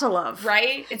 What's not to love?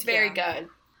 right? It's very good.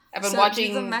 I've been So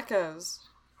watching. do the mechas.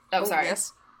 Oh, sorry.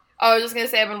 Yes. Oh, I was just gonna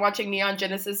say I've been watching Neon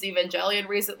Genesis Evangelion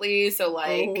recently, so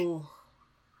like, Ooh.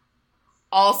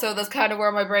 also that's kind of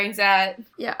where my brain's at.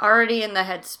 Yeah, already in the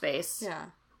headspace. Yeah.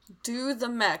 Do the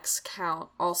mechs count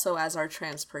also as our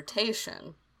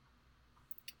transportation?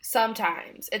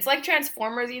 Sometimes it's like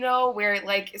Transformers, you know, where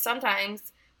like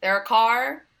sometimes they're a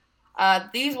car.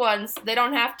 These ones, they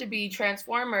don't have to be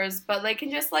Transformers, but they can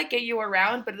just like get you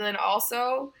around. But then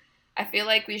also, I feel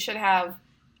like we should have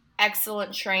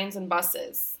excellent trains and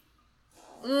buses.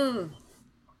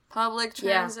 Public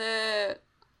Yeah. transit.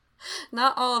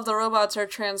 Not all of the robots are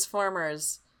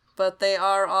Transformers, but they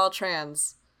are all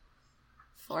trans.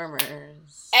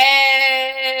 Formers. Hey!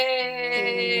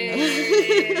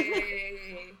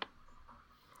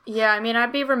 Yeah, I mean,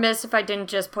 I'd be remiss if I didn't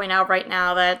just point out right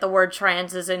now that the word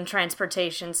trans is in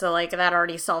transportation, so, like, that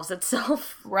already solves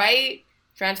itself. Right?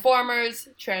 Transformers,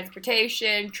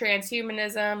 transportation,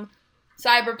 transhumanism,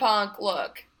 cyberpunk.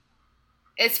 Look,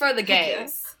 it's for the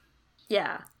gays.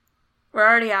 Yeah. We're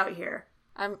already out here.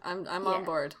 I'm Yeah. on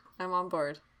board. I'm on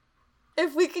board.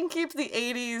 If we can keep the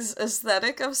 80s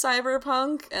aesthetic of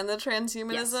cyberpunk and the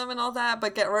transhumanism and all that,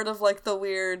 but get rid of, like, the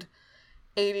weird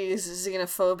 80s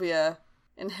xenophobia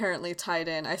inherently tied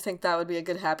in. I think that would be a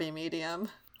good happy medium.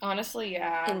 Honestly,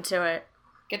 yeah. Into it.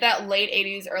 Get that late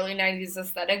 80s, early 90s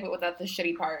aesthetic, but without the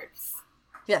shitty parts.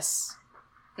 Yes.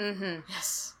 Mm-hmm.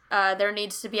 Yes. There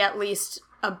needs to be at least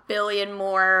 1 billion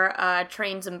more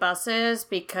trains and buses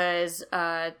because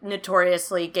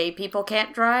notoriously gay people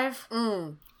can't drive.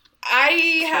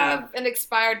 I have an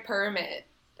expired permit,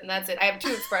 and that's it. I have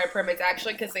 2 expired permits,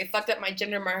 actually, because they fucked up my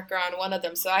gender marker on one of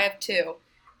them, so I have 2.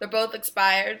 They're both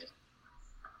expired.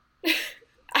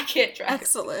 I can't drive.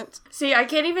 Excellent. See, I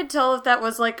can't even tell if that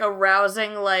was, like, a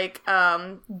rousing, like,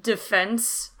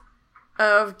 defense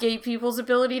of gay people's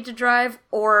ability to drive,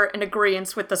 or an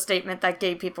agreeance with the statement that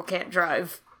gay people can't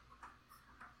drive.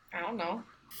 I don't know.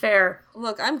 Fair.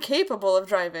 Look, I'm capable of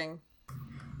driving.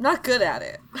 Not good at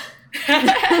it.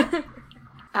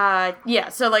 Yeah,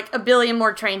 so, like, 1 billion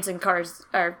more trains and cars,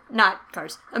 or, not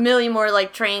cars, 1 million more,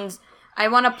 like, trains. I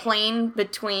want a plane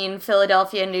between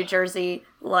Philadelphia and New Jersey,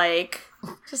 like...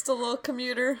 Just a little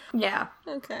commuter. Yeah.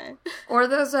 Okay. Or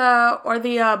those, or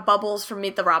the, bubbles from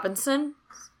Meet the Robinson.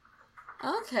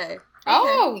 Okay.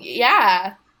 Oh,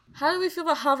 yeah. How do we feel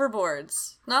about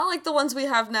hoverboards? Not like the ones we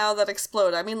have now that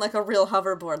explode. I mean like a real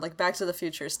hoverboard, like Back to the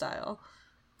Future style.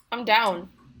 I'm down.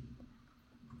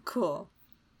 Cool.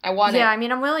 I want it. Yeah, I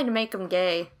mean, I'm willing to make them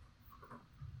gay.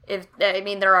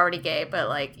 They're already gay, but,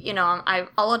 like, you know,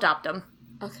 I'll adopt them.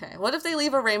 Okay. What if they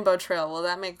leave a rainbow trail? Will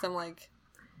that make them, like...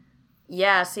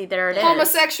 Yeah, see, there it is.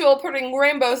 Homosexual putting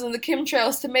rainbows in the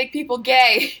chemtrails to make people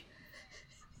gay.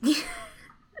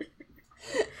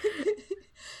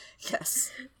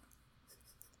 Yes.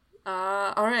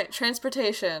 Alright,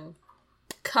 transportation.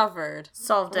 Covered.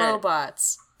 Solved it.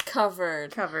 Robots.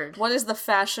 Covered. Covered. What is the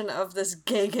fashion of this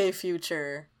gay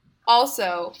future?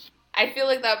 Also, I feel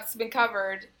like that's been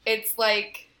covered. It's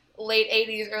like late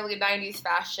 80s, early 90s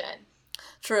fashion.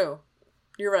 True.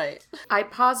 You're right. I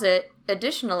posit,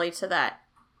 additionally to that,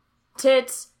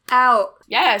 tits out.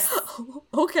 Yes.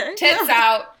 Okay. Tits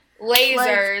out.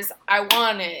 Lasers. I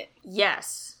want it.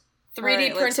 Yes. 3D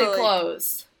Alright, printed so, like-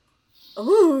 clothes.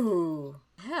 Ooh.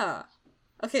 Yeah.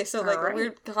 Okay, so like Alright. a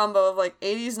weird combo of like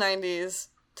 80s, 90s,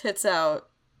 tits out,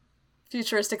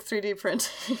 futuristic 3D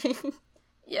printing.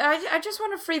 Yeah, I just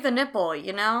want to free the nipple,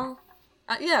 you know?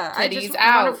 Yeah, I Titties just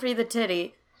out. want to free the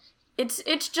titty.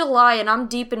 It's July, and I'm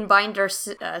deep in binder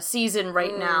season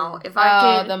right now. If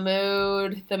I could... The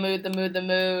mood.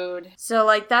 So,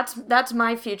 like, that's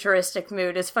my futuristic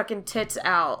mood, is fucking tits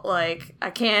out. Like, I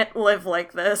can't live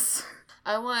like this.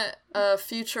 I want a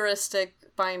futuristic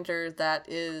binder that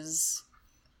is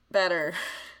better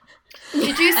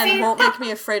Did you and see? won't make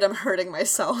me afraid I'm hurting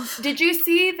myself. Did you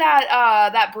see that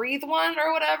that Breathe one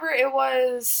or whatever? It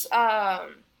was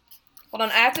hold on,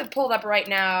 I have to pull it up right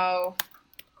now.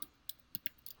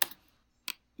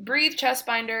 Breathe chest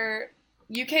binder.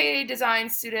 UK design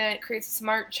student creates a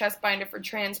smart chest binder for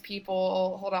trans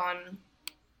people. Hold on.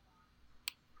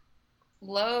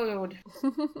 Load.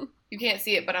 You can't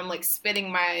see it, but I'm like spinning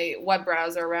my web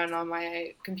browser around on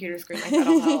my computer screen like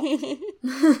that'll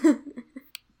help.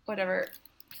 Whatever.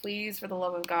 Please, for the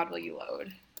love of God, will you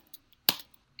load?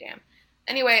 Damn.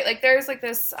 Anyway, like there's like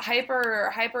this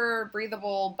hyper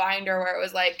breathable binder where it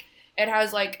was like it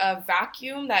has like a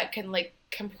vacuum that can like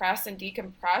compress and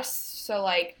decompress, so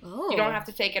like you don't have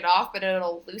to take it off, but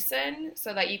it'll loosen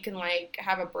so that you can like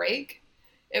have a break.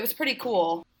 It was pretty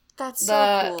cool. That's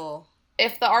so cool.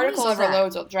 If the article is ever that?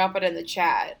 loads, I'll drop it in the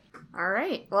chat. All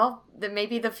right. Well, then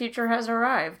maybe the future has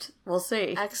arrived. We'll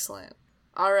see. Excellent.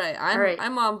 All right, Alright.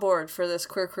 I'm on board for this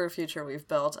queer future we've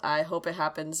built. I hope it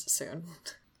happens soon.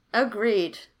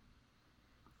 Agreed.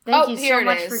 Thank you here so it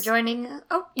much is. for joining.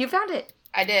 Oh, you found it.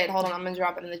 I did. Hold on, I'm gonna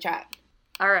drop it in the chat.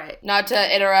 All right. Not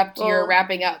to interrupt your Well-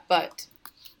 wrapping up, but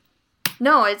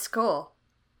No, it's cool.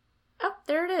 Oh,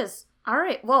 there it is. All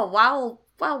right. Well, while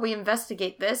we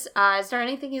investigate this, is there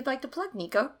anything you'd like to plug,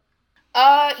 Nico?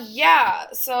 yeah.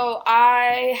 So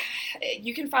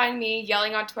you can find me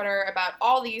yelling on Twitter about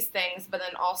all these things, but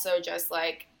then also just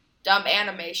like dumb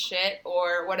anime shit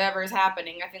or whatever is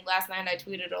happening. I think last night I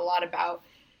tweeted a lot about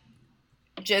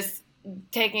just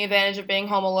taking advantage of being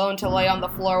home alone to lay on the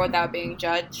floor without being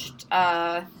judged.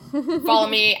 Follow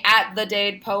me at The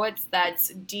Dade Poets. That's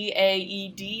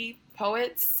DAED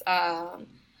Poets.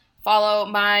 Follow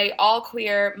my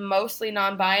all-queer, mostly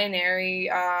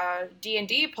non-binary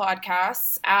D&D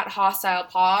podcasts at Hostile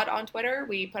Pod on Twitter.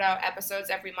 We put out episodes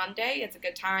every Monday. It's a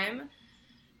good time.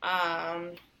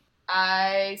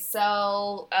 I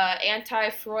sell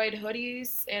anti-Freud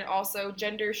hoodies and also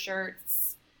gender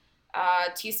shirts.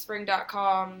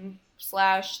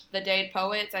 Teespring.com/The Dade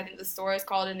Poets. I think the store is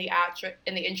called in the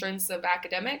entrance of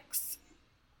academics.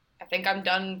 I think I'm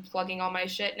done plugging all my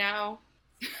shit now.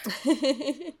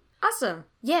 Awesome.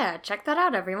 Yeah, check that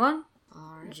out, everyone.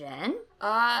 Alright. Jen?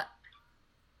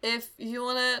 If you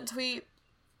want to tweet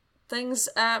things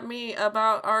at me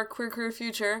about our queer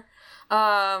future,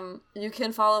 you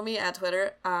can follow me at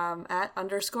Twitter, at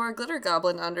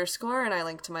 _glittergoblin_, and I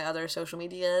link to my other social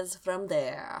medias from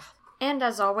there. And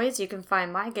as always, you can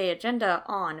find My Gay Agenda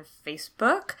on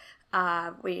Facebook,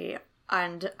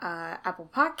 and Apple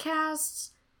Podcasts,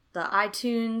 the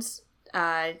iTunes.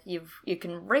 You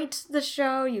can rate the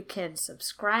show, you can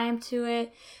subscribe to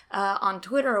it. On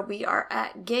Twitter, we are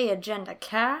at Gay Agenda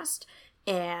Cast,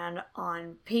 and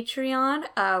on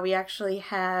Patreon, we actually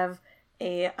have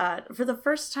for the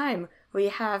first time, we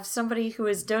have somebody who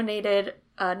has donated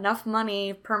enough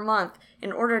money per month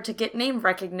in order to get name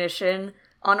recognition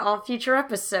on all future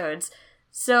episodes.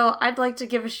 So I'd like to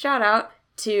give a shout out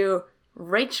to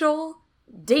Rachel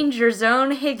Danger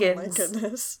Zone Higgins. Oh my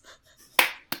goodness.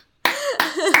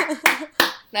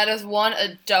 That is 1,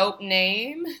 a dope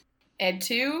name, and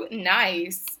 2,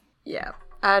 nice. Yeah.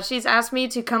 She's asked me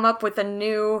to come up with a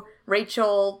new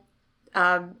Rachel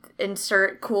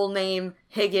insert cool name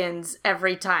Higgins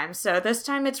every time. So this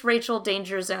time it's Rachel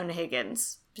Danger Zone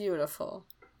Higgins. Beautiful.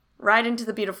 Right into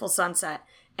the beautiful sunset.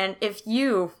 And if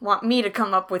you want me to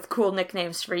come up with cool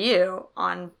nicknames for you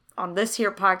on this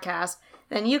here podcast,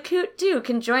 then you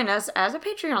can join us as a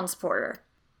Patreon supporter.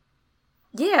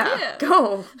 Yeah.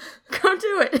 Go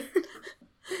do it.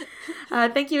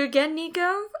 Thank you again,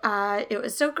 Nico. It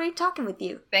was so great talking with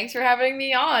you. Thanks for having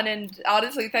me on, and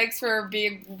honestly, thanks for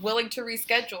being willing to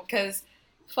reschedule, because,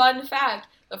 fun fact,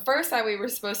 the first time we were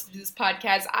supposed to do this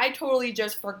podcast, I totally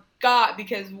just forgot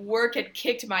because work had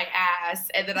kicked my ass,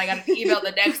 and then I got an email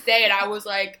the next day, and I was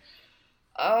like,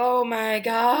 oh my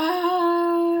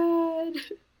god.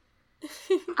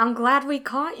 I'm glad we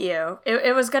caught you.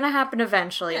 It was going to happen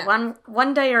eventually,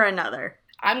 one day or another.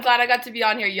 I'm glad I got to be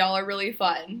on here. Y'all are really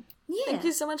fun. Yeah. Thank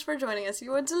you so much for joining us.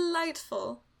 You were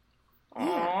delightful.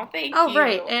 Aw, thank you. Oh,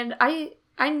 right. And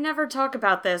I never talk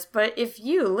about this, but if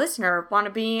you, listener, want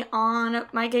to be on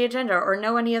My Gay Agenda or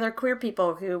know any other queer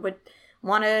people who would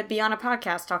want to be on a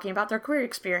podcast talking about their queer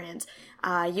experience,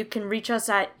 you can reach us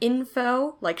at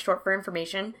info, like short for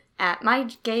information, at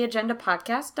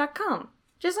mygayagendapodcast.com.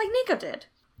 Just like Nico did.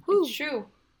 It's true.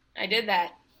 I did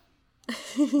that.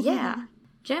 Yeah.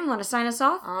 Jen, want to sign us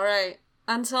off? All right.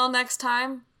 Until next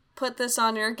time, put this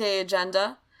on your gay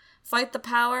agenda. Fight the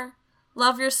power.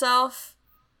 Love yourself.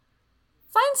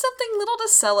 Find something little to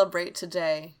celebrate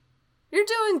today. You're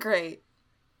doing great.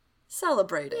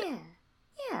 Celebrate it.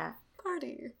 Yeah.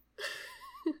 Party.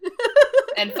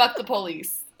 And fuck the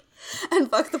police. And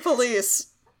fuck the police.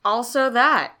 Also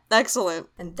that. Excellent.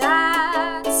 And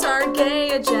that's our gay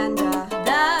agenda.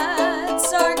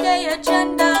 That's our gay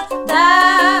agenda.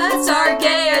 That's our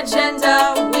gay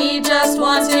agenda. We just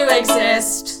want to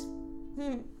exist.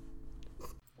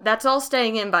 That's all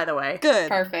staying in, by the way. Good.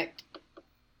 Perfect.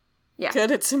 Yeah. Good.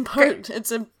 It's in part.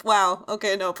 It's in. Wow.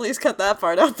 Okay. No. Please cut that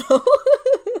part out, though.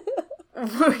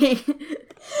 Wait.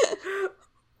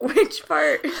 Which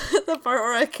part? The part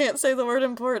where I can't say the word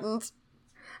important.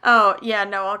 Oh, yeah,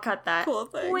 no, I'll cut that. Cool.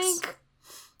 Thanks. Wink.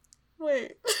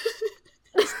 Wait.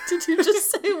 Did you just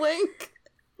say wink?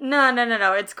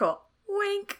 No, it's cool. Wink.